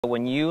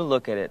When you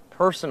look at it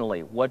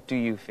personally, what do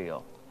you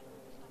feel?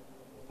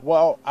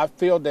 Well, I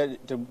feel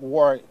that the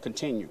war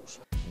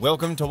continues.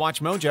 Welcome to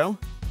Watch Mojo,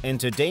 and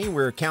today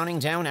we're counting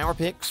down our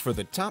picks for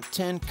the top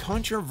 10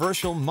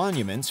 controversial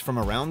monuments from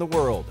around the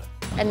world.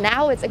 And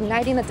now it's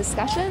igniting the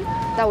discussion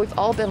that we've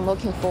all been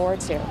looking forward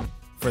to.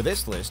 For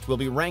this list, we'll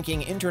be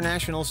ranking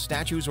international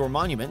statues or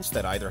monuments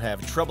that either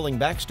have troubling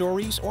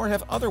backstories or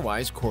have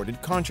otherwise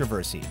courted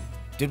controversy.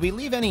 Did we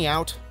leave any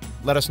out?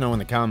 Let us know in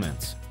the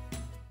comments.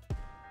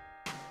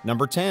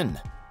 Number 10.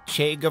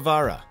 Che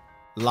Guevara,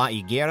 La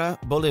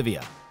Higuera,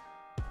 Bolivia.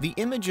 The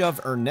image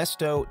of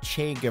Ernesto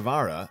Che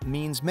Guevara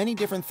means many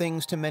different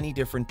things to many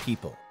different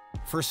people.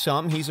 For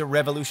some, he's a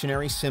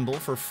revolutionary symbol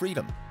for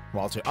freedom,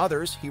 while to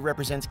others, he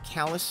represents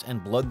callous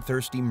and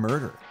bloodthirsty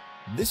murder.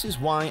 This is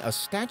why a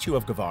statue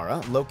of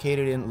Guevara,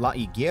 located in La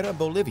Higuera,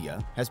 Bolivia,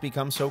 has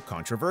become so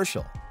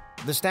controversial.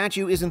 The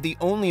statue isn't the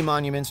only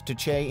monument to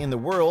Che in the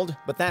world,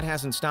 but that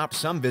hasn't stopped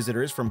some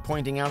visitors from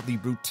pointing out the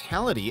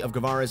brutality of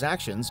Guevara's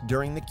actions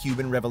during the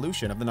Cuban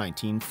Revolution of the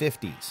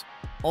 1950s.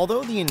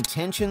 Although the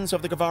intentions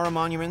of the Guevara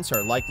monuments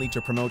are likely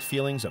to promote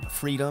feelings of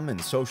freedom and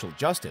social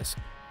justice,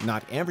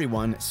 not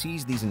everyone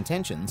sees these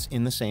intentions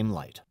in the same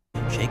light.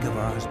 Che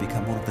Guevara has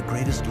become one of the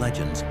greatest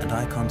legends and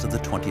icons of the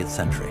 20th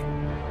century,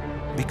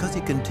 because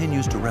he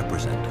continues to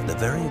represent the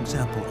very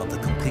example of the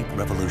complete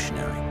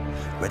revolutionary,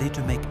 ready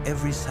to make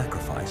every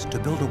sacrifice to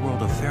build a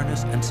world of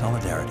fairness and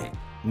solidarity.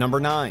 Number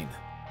 9.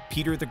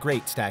 Peter the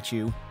Great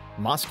statue,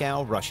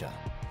 Moscow, Russia.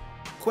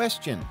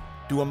 Question: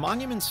 do a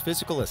monument's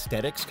physical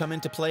aesthetics come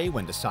into play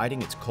when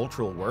deciding its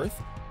cultural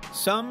worth?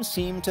 Some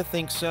seem to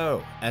think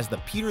so, as the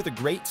Peter the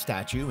Great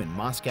statue in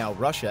Moscow,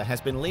 Russia has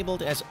been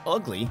labeled as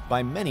ugly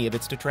by many of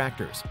its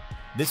detractors.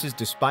 This is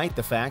despite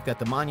the fact that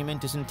the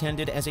monument is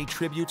intended as a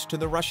tribute to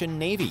the Russian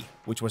Navy,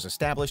 which was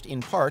established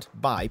in part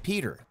by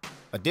Peter.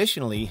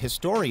 Additionally,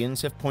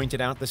 historians have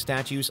pointed out the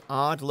statue's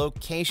odd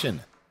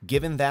location,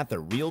 given that the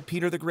real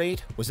Peter the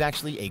Great was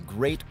actually a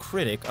great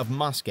critic of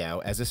Moscow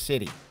as a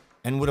city,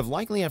 and would have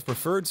likely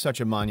preferred such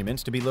a monument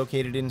to be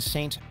located in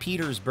St.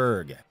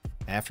 Petersburg.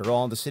 After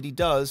all, the city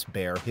does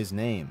bear his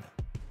name.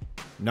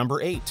 Number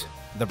 8.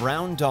 The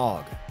Brown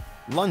Dog,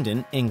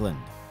 London, England.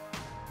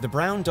 The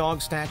brown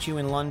dog statue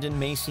in London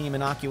may seem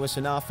innocuous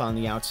enough on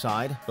the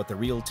outside, but the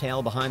real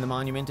tale behind the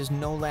monument is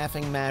no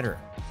laughing matter.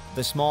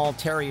 The small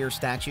terrier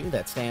statue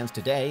that stands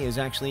today is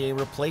actually a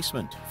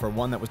replacement for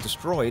one that was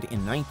destroyed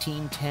in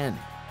 1910.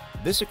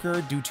 This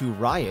occurred due to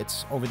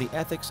riots over the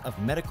ethics of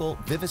medical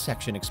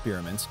vivisection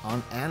experiments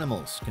on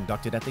animals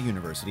conducted at the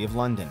University of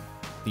London.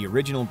 The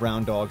original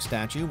brown dog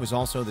statue was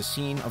also the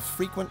scene of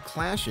frequent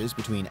clashes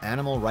between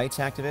animal rights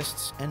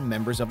activists and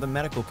members of the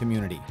medical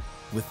community,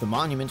 with the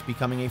monument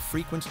becoming a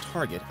frequent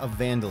target of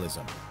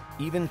vandalism.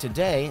 Even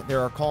today,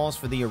 there are calls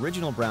for the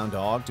original brown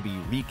dog to be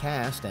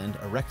recast and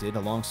erected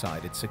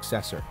alongside its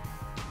successor.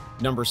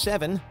 Number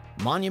 7.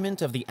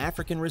 Monument of the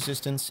African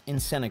Resistance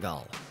in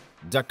Senegal,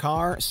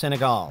 Dakar,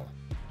 Senegal.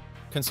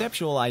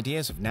 Conceptual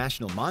ideas of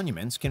national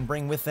monuments can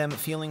bring with them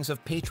feelings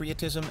of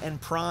patriotism and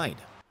pride.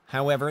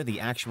 However, the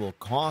actual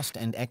cost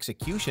and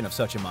execution of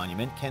such a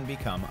monument can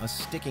become a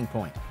sticking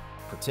point,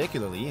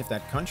 particularly if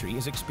that country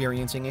is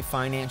experiencing a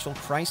financial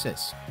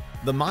crisis.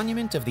 The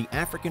Monument of the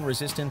African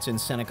Resistance in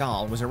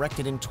Senegal was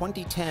erected in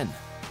 2010,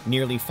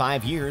 nearly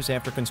 5 years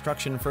after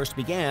construction first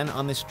began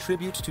on this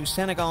tribute to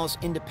Senegal's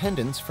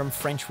independence from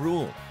French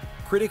rule.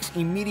 Critics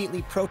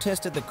immediately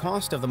protested the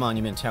cost of the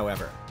monument,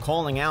 however,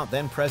 calling out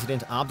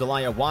then-President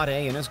Abdoulaye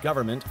Wade and his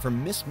government for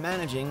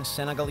mismanaging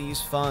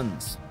Senegalese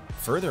funds.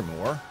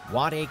 Furthermore,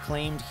 Wade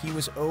claimed he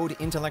was owed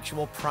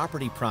intellectual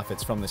property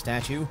profits from the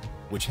statue,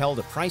 which held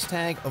a price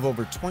tag of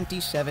over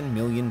 $27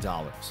 million.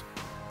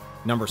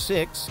 Number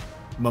 6.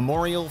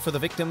 Memorial for the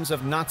Victims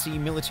of Nazi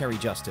Military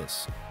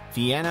Justice,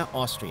 Vienna,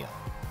 Austria.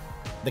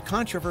 The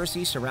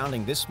controversy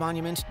surrounding this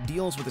monument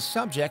deals with a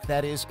subject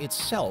that is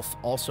itself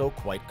also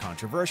quite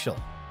controversial: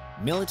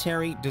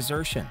 military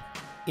desertion.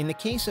 In the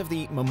case of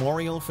the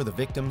Memorial for the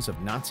Victims of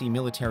Nazi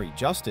Military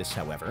Justice,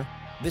 however,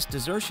 this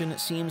desertion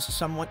seems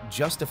somewhat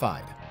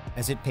justified,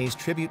 as it pays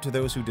tribute to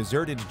those who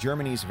deserted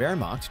Germany's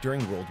Wehrmacht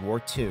during World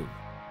War II.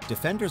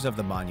 Defenders of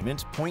the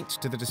monument point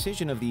to the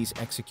decision of these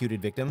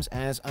executed victims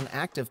as an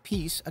act of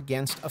peace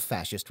against a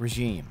fascist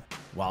regime,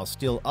 while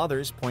still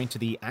others point to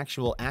the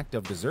actual act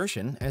of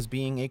desertion as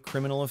being a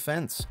criminal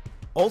offense.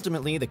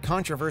 Ultimately, the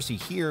controversy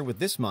here with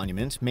this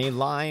monument may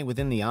lie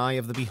within the eye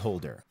of the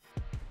beholder.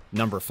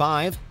 Number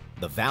 5.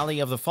 The Valley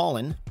of the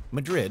Fallen,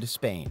 Madrid,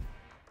 Spain.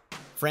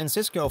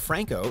 Francisco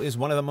Franco is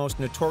one of the most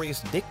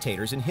notorious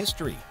dictators in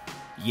history.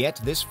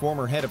 Yet this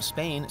former head of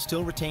Spain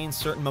still retains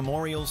certain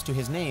memorials to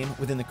his name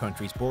within the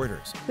country's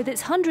borders. With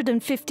its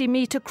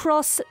 150-meter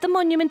cross, the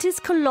monument is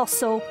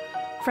colossal.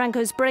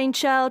 Franco's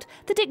brainchild,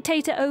 the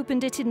dictator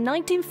opened it in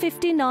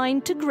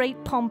 1959 to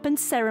great pomp and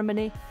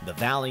ceremony. The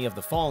Valley of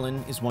the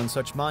Fallen is one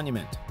such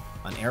monument,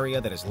 an area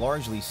that is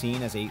largely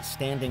seen as a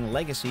standing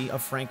legacy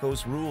of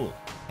Franco's rule,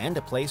 and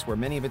a place where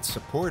many of its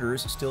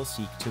supporters still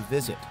seek to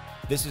visit.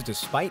 This is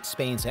despite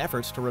Spain's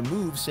efforts to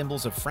remove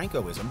symbols of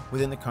Francoism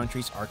within the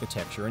country's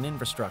architecture and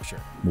infrastructure.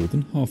 More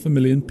than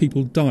 500,000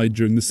 people died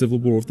during the Civil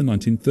War of the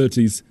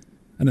 1930s.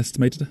 An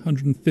estimated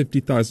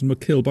 150,000 were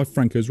killed by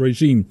Franco's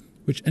regime,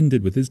 which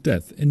ended with his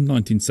death in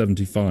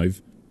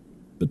 1975.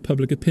 But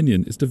public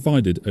opinion is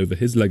divided over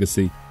his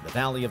legacy. The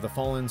Valley of the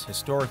Fallen's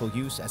historical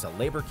use as a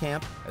labor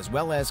camp, as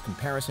well as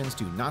comparisons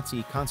to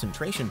Nazi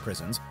concentration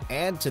prisons,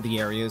 add to the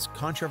area's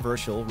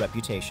controversial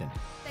reputation.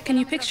 Can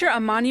you picture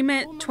a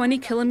monument 20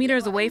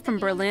 kilometers away from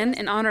Berlin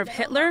in honor of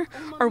Hitler,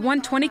 or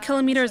one 20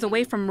 kilometers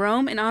away from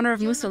Rome in honor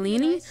of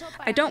Mussolini?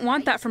 I don't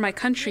want that for my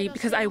country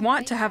because I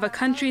want to have a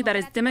country that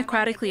is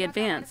democratically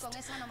advanced.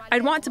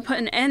 I'd want to put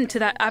an end to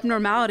that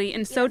abnormality,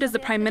 and so does the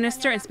Prime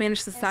Minister and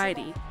Spanish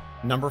society.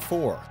 Number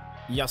 4.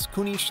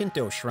 Yasukuni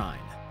Shinto Shrine,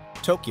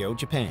 Tokyo,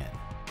 Japan.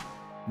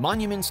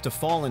 Monuments to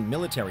fallen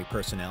military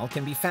personnel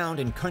can be found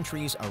in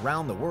countries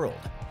around the world,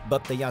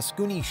 but the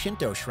Yasukuni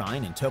Shinto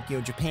Shrine in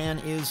Tokyo, Japan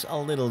is a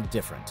little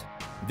different.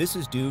 This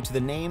is due to the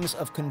names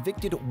of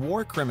convicted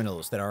war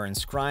criminals that are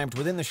inscribed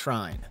within the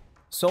shrine.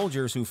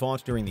 Soldiers who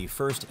fought during the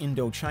First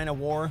Indochina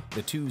War,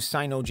 the two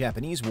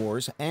Sino-Japanese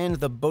Wars, and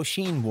the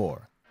Boshin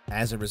War.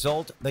 As a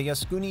result, the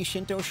Yasukuni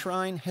Shinto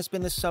Shrine has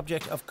been the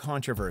subject of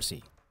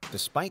controversy,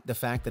 despite the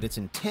fact that its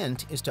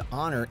intent is to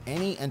honor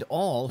any and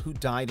all who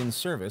died in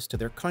service to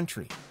their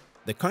country.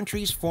 The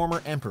country's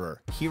former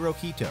emperor,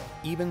 Hirohito,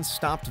 even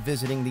stopped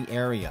visiting the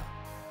area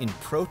in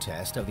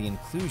protest of the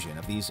inclusion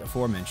of these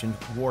aforementioned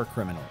war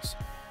criminals.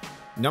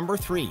 Number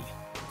 3.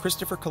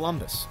 Christopher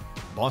Columbus,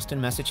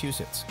 Boston,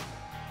 Massachusetts.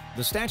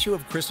 The statue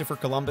of Christopher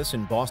Columbus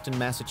in Boston,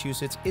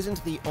 Massachusetts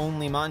isn't the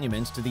only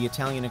monument to the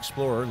Italian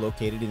explorer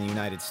located in the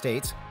United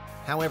States.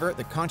 However,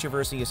 the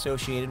controversy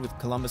associated with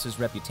Columbus's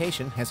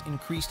reputation has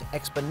increased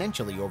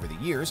exponentially over the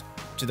years,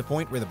 to the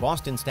point where the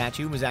Boston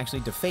statue was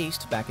actually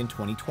defaced back in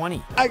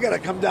 2020. I gotta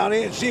come down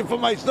here and see it for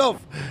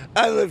myself.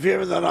 I live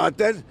here in the North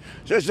End,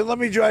 so I said, let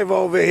me drive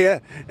over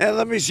here and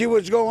let me see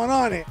what's going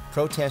on here.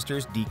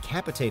 Protesters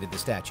decapitated the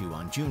statue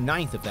on June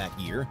 9th of that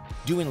year,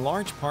 due in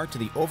large part to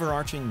the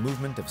overarching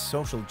movement of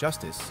social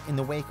justice in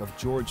the wake of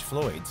George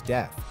Floyd's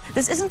death.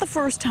 This isn't the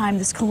first time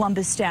this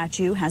Columbus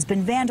statue has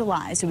been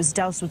vandalized. It was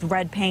doused with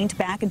red paint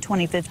back in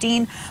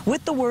 2015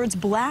 with the words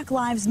 "Black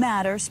Lives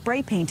Matter"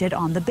 spray painted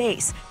on the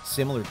base.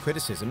 Similar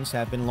criticisms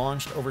have been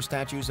launched over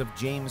statues of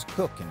James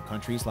Cook in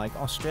countries like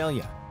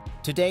Australia.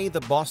 Today,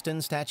 the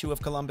Boston statue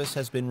of Columbus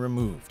has been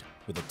removed,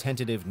 with a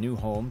tentative new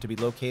home to be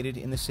located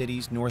in the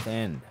city's North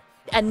End.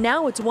 And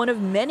now it's one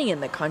of many in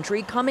the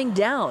country coming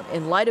down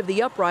in light of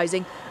the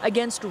uprising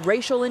against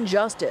racial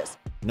injustice.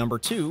 Number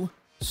 2,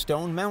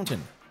 Stone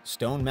Mountain,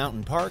 Stone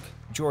Mountain Park,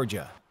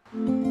 Georgia.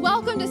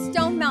 Welcome to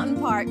Stone Mountain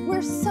Park.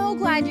 We're so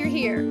glad you're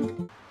here.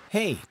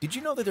 Hey, did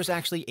you know that there's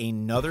actually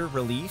another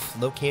relief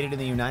located in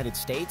the United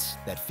States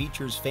that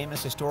features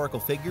famous historical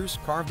figures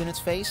carved in its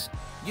face?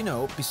 You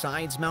know,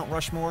 besides Mount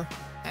Rushmore?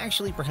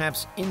 Actually,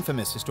 perhaps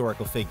infamous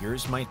historical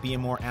figures might be a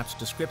more apt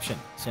description,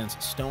 since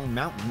Stone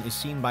Mountain is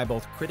seen by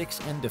both critics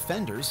and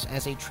defenders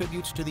as a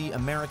tribute to the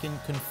American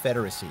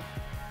Confederacy.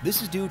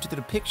 This is due to the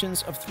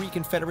depictions of 3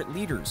 Confederate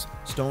leaders,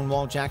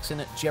 Stonewall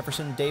Jackson,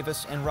 Jefferson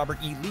Davis, and Robert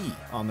E. Lee,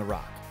 on the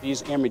rock.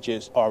 These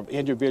images are of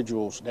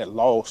individuals that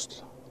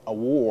lost a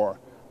war,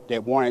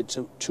 that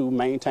wanted to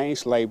maintain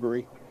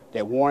slavery,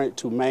 that wanted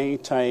to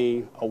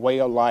maintain a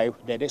way of life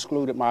that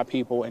excluded my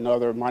people and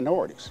other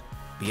minorities.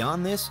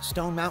 Beyond this,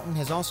 Stone Mountain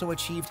has also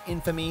achieved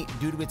infamy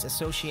due to its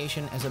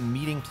association as a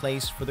meeting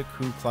place for the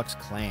Ku Klux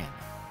Klan,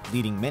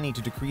 leading many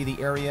to decree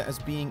the area as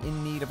being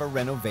in need of a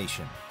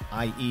renovation,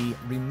 i.e.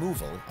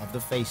 removal of the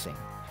facing.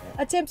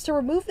 Attempts to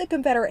remove the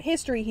Confederate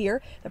history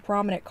here, the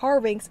prominent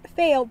carvings,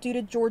 failed due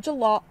to Georgia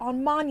law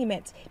on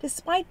monuments.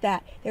 Despite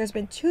that, there's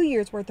been 2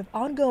 years worth of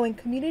ongoing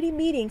community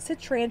meetings to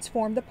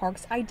transform the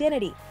park's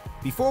identity.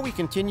 Before we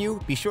continue,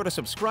 be sure to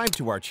subscribe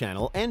to our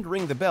channel and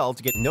ring the bell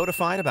to get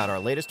notified about our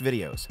latest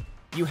videos.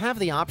 You have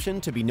the option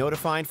to be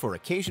notified for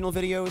occasional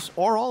videos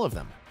or all of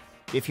them.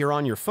 If you're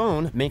on your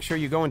phone, make sure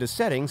you go into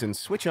settings and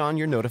switch on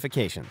your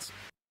notifications.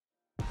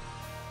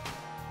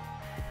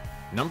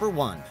 Number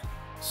 1.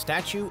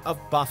 Statue of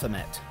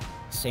Baphomet,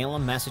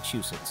 Salem,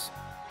 Massachusetts.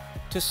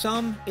 To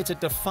some, it's a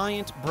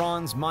defiant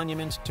bronze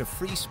monument to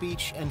free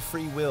speech and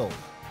free will.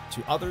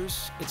 To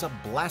others, it's a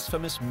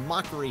blasphemous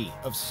mockery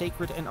of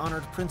sacred and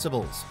honored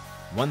principles.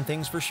 One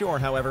thing's for sure,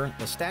 however,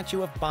 the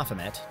statue of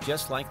Baphomet,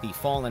 just like the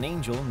fallen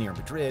angel near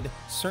Madrid,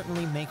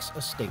 certainly makes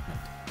a statement.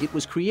 It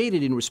was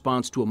created in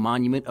response to a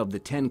monument of the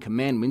 10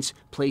 Commandments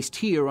placed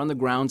here on the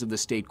grounds of the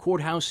state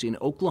courthouse in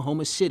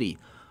Oklahoma City.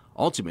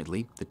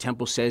 Ultimately, the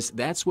temple says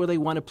that's where they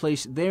want to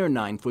place their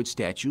 9-foot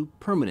statue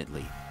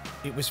permanently.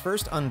 It was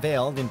first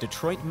unveiled in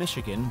Detroit,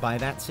 Michigan by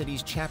that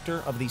city's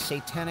chapter of the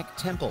Satanic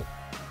Temple.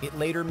 It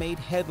later made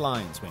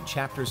headlines when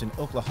chapters in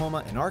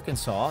Oklahoma and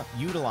Arkansas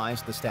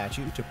utilized the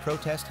statue to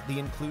protest the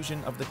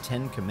inclusion of the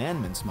 10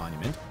 Commandments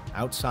monument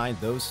outside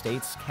those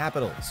states'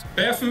 capitals.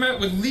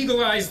 Baphomet would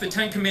legalize the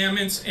 10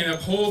 Commandments and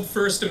uphold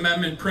First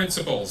Amendment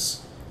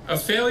principles. A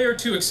failure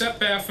to accept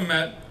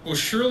Baphomet will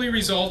surely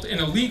result in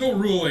a legal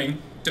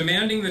ruling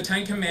demanding the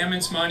Ten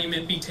Commandments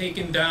monument be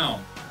taken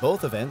down.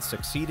 Both events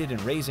succeeded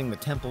in raising the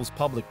temple's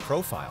public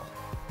profile,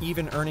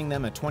 even earning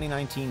them a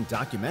 2019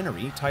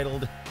 documentary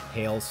titled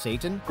Hail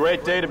Satan.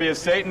 Great day to be a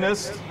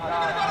Satanist.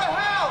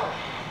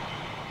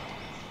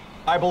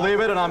 I believe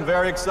it, and I'm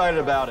very excited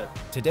about it.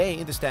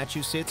 Today, the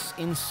statue sits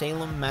in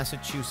Salem,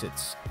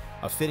 Massachusetts,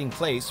 a fitting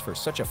place for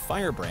such a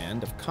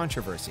firebrand of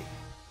controversy.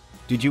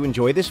 Did you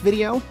enjoy this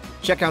video?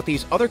 Check out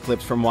these other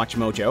clips from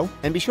WatchMojo,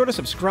 and be sure to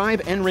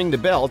subscribe and ring the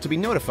bell to be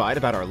notified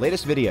about our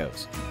latest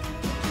videos.